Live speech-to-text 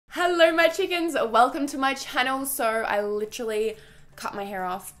Hello my chickens, welcome to my channel. So I literally cut my hair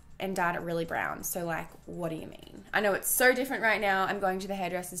off and dyed it really brown. So like, what do you mean? I know it's so different right now. I'm going to the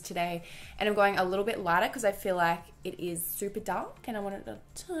hairdressers today and I'm going a little bit lighter because I feel like it is super dark and I want it a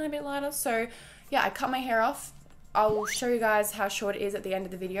tiny bit lighter. So yeah, I cut my hair off. I'll show you guys how short it is at the end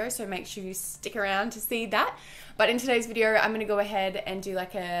of the video, so make sure you stick around to see that. But in today's video, I'm going to go ahead and do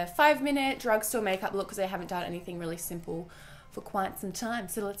like a 5-minute drugstore makeup look because I haven't done anything really simple for quite some time.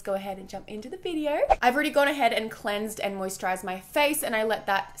 So let's go ahead and jump into the video. I've already gone ahead and cleansed and moisturized my face, and I let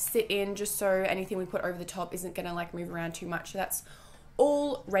that sit in just so anything we put over the top isn't going to like move around too much. So that's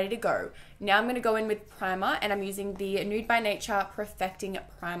all ready to go. Now I'm going to go in with primer, and I'm using the Nude by Nature Perfecting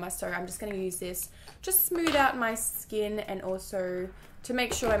Primer. So I'm just going to use this, just smooth out my skin and also to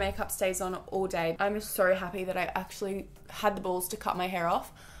make sure my makeup stays on all day. I'm so happy that I actually had the balls to cut my hair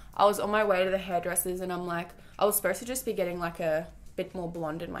off. I was on my way to the hairdressers and I'm like, I was supposed to just be getting like a bit more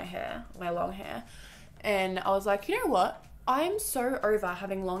blonde in my hair, my long hair. And I was like, you know what? I'm so over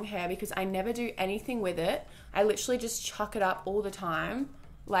having long hair because I never do anything with it. I literally just chuck it up all the time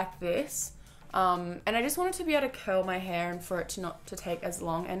like this. And I just wanted to be able to curl my hair and for it to not to take as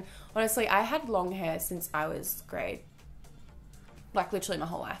long. And honestly, I had long hair since I was grade, like literally my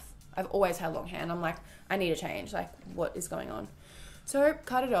whole life. I've always had long hair and I'm like, I need a change. Like, what is going on? So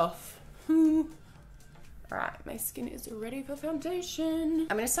cut it off. Alright, my skin is ready for foundation.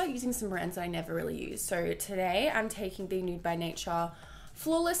 I'm going to start using some brands that I never really use. So today I'm taking the Nude by Nature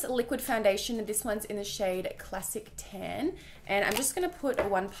Flawless Liquid Foundation. This one's in the shade Classic Tan. And I'm just going to put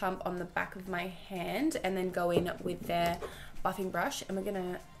one pump on the back of my hand and then go in with their buffing brush. And we're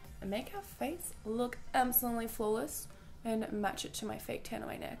going to make our face look absolutely flawless and match it to my fake tan on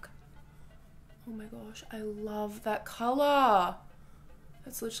my neck. Oh my gosh, I love that color.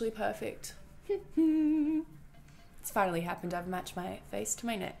 That's literally perfect. It's finally happened. I've matched my face to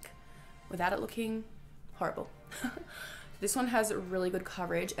my neck without it looking horrible. This one has really good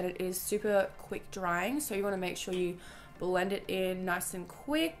coverage and it is super quick drying, so you want to make sure you blend it in nice and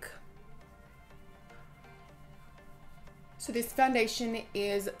quick. So this foundation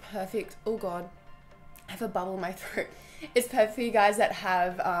is perfect. Oh god, I have a bubble in my throat. It's perfect for you guys that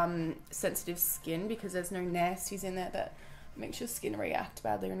have sensitive skin because there's no nasties in there that makes your skin react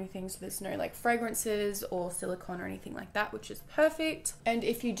badly or anything. So there's no like fragrances or silicone or anything like that, which is perfect. And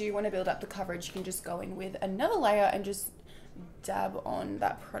if you do want to build up the coverage, you can just go in with another layer and just dab on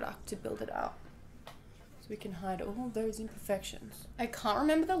that product to build it up, so we can hide all those imperfections. I can't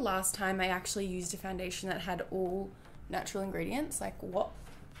remember the last time I actually used a foundation that had all natural ingredients. Like, what?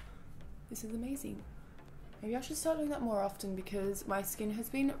 This is amazing. Maybe I should start doing that more often because my skin has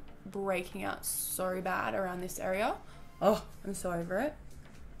been breaking out so bad around this area. Oh, I'm so over it.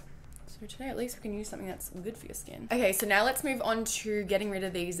 So today at least we can use something that's good for your skin. Okay, so now let's move on to getting rid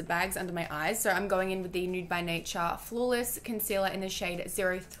of these bags under my eyes. So I'm going in with the Nude by Nature Flawless Concealer in the shade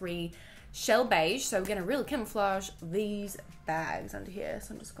 03 Shell Beige. So we're gonna really camouflage these bags under here.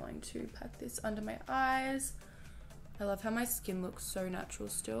 So I'm just going to pack this under my eyes. I love how my skin looks so natural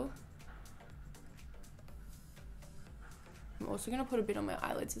still. I'm also going to put a bit on my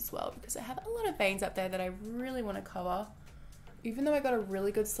eyelids as well because I have a lot of veins up there that I really want to cover. Even though I got a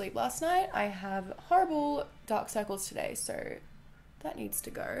really good sleep last night, I have horrible dark circles today, so that needs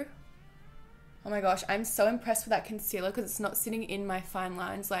to go. Oh my gosh, I'm so impressed with that concealer because it's not sitting in my fine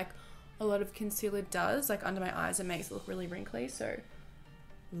lines like a lot of concealer does. Like under my eyes, it makes it look really wrinkly, so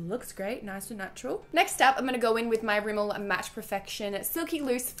looks great, nice and natural. Next up, I'm going to go in with my Rimmel Match Perfection Silky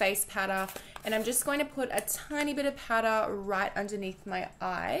Loose Face Powder, and I'm just going to put a tiny bit of powder right underneath my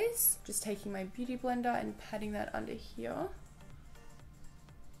eyes. Just taking my beauty blender and patting that under here.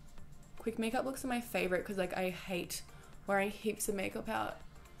 Quick makeup looks are my favorite because like I hate wearing heaps of makeup out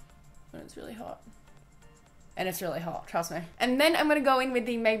when it's really hot. And it's really hot, trust me. And then I'm going to go in with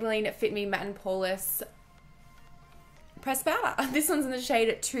the Maybelline Fit Me Matte and Poreless Pressed Powder. This one's in the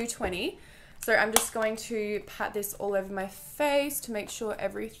shade 220. So I'm just going to pat this all over my face to make sure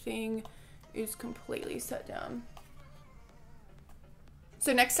everything is completely set down.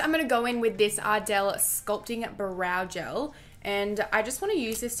 So next I'm going to go in with this Ardel Sculpting Brow Gel. And I just want to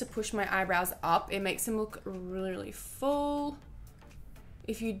use this to push my eyebrows up. It makes them look really, really full.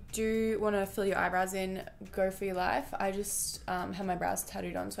 If you do want to fill your eyebrows in, go for your life. I just have my brows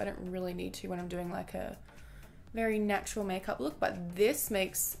tattooed on, so I don't really need to when I'm doing like a very natural makeup look, but this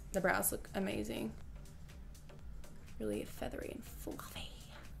makes the brows look amazing. Really feathery and fluffy.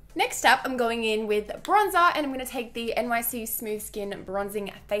 Next up, I'm going in with bronzer, and I'm going to take the NYC Smooth Skin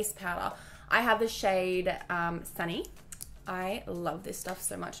Bronzing Face Powder. I have the shade Sunny. I love this stuff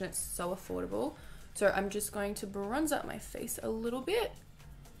so much and it's so affordable. So I'm just going to bronze up my face a little bit.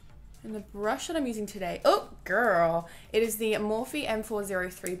 And the brush that I'm using today, oh girl, it is the Morphe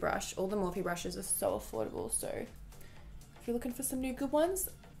M403 brush. All the Morphe brushes are so affordable, so if you're looking for some new good ones,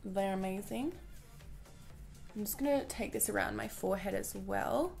 they're amazing. I'm just gonna take this around my forehead as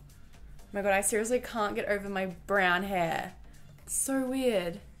well. Oh my god, I seriously can't get over my brown hair. It's so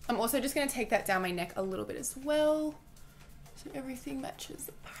weird. I'm also just gonna take that down my neck a little bit as well, so everything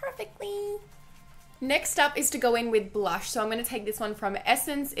matches perfectly. Next up is to go in with blush. So I'm going to take this one from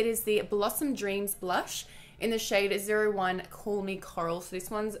Essence. It is the Blossom Dreams blush in the shade 01 Call Me Coral. So this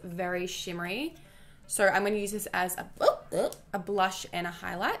one's very shimmery. So I'm going to use this as a blush and a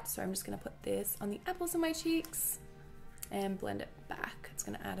highlight. So I'm just going to put this on the apples of my cheeks and blend it back. It's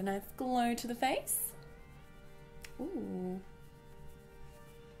going to add a nice glow to the face. Ooh.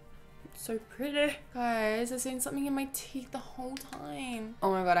 So pretty. Guys, there's been something in my teeth the whole time. Oh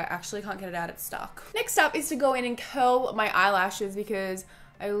my god, I actually can't get it out, it's stuck. Next up is to go in and curl my eyelashes because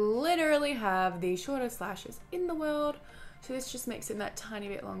I literally have the shortest lashes in the world. So this just makes it that tiny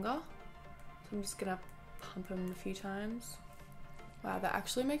bit longer. So I'm just gonna pump them a few times. Wow, that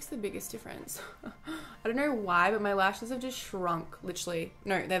actually makes the biggest difference. I don't know why, but my lashes have just shrunk, literally.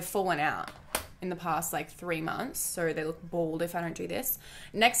 No, they've fallen out in the past like 3 months, so they look bald if I don't do this.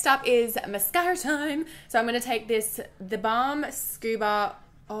 Next up is mascara time. So I'm gonna take this, the Balm Scuba,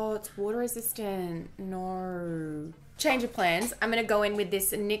 oh, it's water resistant, no. Change of plans, I'm gonna go in with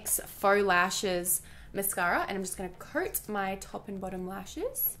this NYX Faux Lashes mascara and I'm just gonna coat my top and bottom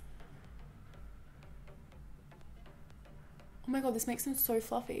lashes. Oh my god, this makes them so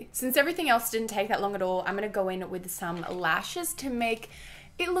fluffy. Since everything else didn't take that long at all, I'm gonna go in with some lashes to make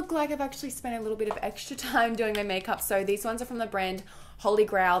it look like I've actually spent a little bit of extra time doing my makeup. So these ones are from the brand Holy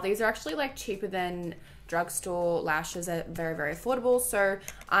Grail. These are actually like cheaper than drugstore lashes. They're very, very affordable. So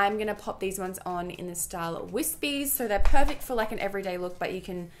I'm gonna pop these ones on in the style Wispies. So they're perfect for like an everyday look, but you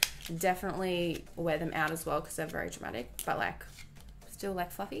can definitely wear them out as well because they're very dramatic, but like still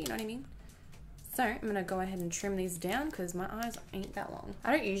like fluffy, you know what I mean? So I'm gonna go ahead and trim these down because my eyes ain't that long.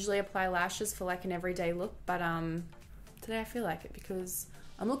 I don't usually apply lashes for like an everyday look, but today I feel like it because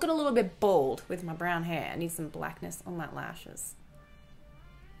I'm looking a little bit bald with my brown hair. I need some blackness on my lashes.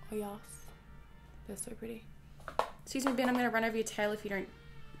 Oh yes, they're so pretty. Excuse me, Ben, I'm gonna run over your tail if you don't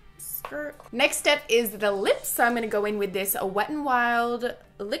skirt. Next step is the lips. So I'm gonna go in with this Wet n Wild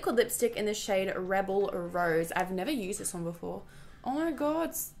liquid lipstick in the shade Rebel Rose. I've never used this one before. Oh my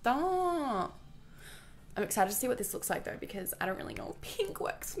god, stop. I'm excited to see what this looks like though because I don't really know if pink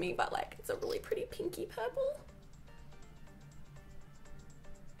works for me, but like it's a really pretty pinky purple.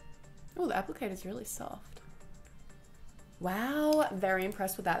 Oh, the applicator is really soft. Wow, very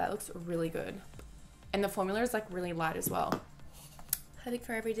impressed with that. That looks really good. And the formula is like really light as well. Perfect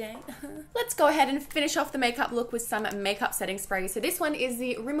for every day. Let's go ahead and finish off the makeup look with some makeup setting spray. So this one is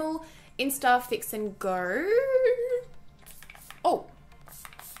the Rimmel Insta Fix and Go. Oh.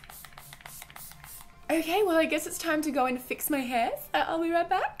 Okay, well I guess it's time to go and fix my hair. I'll be right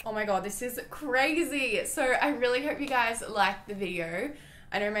back. Oh my god, this is crazy. So I really hope you guys liked the video.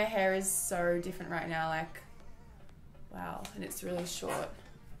 I know my hair is so different right now, like, wow, and it's really short.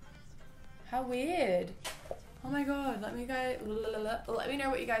 How weird. Oh my god, let me know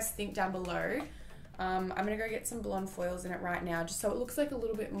what you guys think down below. I'm gonna go get some blonde foils in it right now, just so it looks like a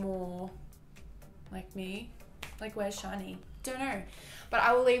little bit more like me. Like, where's Shani? Don't know. But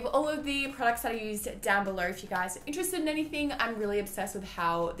I will leave all of the products that I used down below if you guys are interested in anything. I'm really obsessed with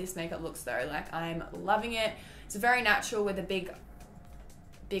how this makeup looks though. Like, I'm loving it. It's very natural with a big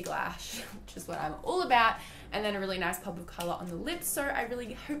lash, which is what I'm all about, and then a really nice pop of color on the lips. So I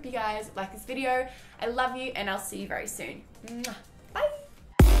really hope you guys like this video. I love you and I'll see you very soon. Mwah.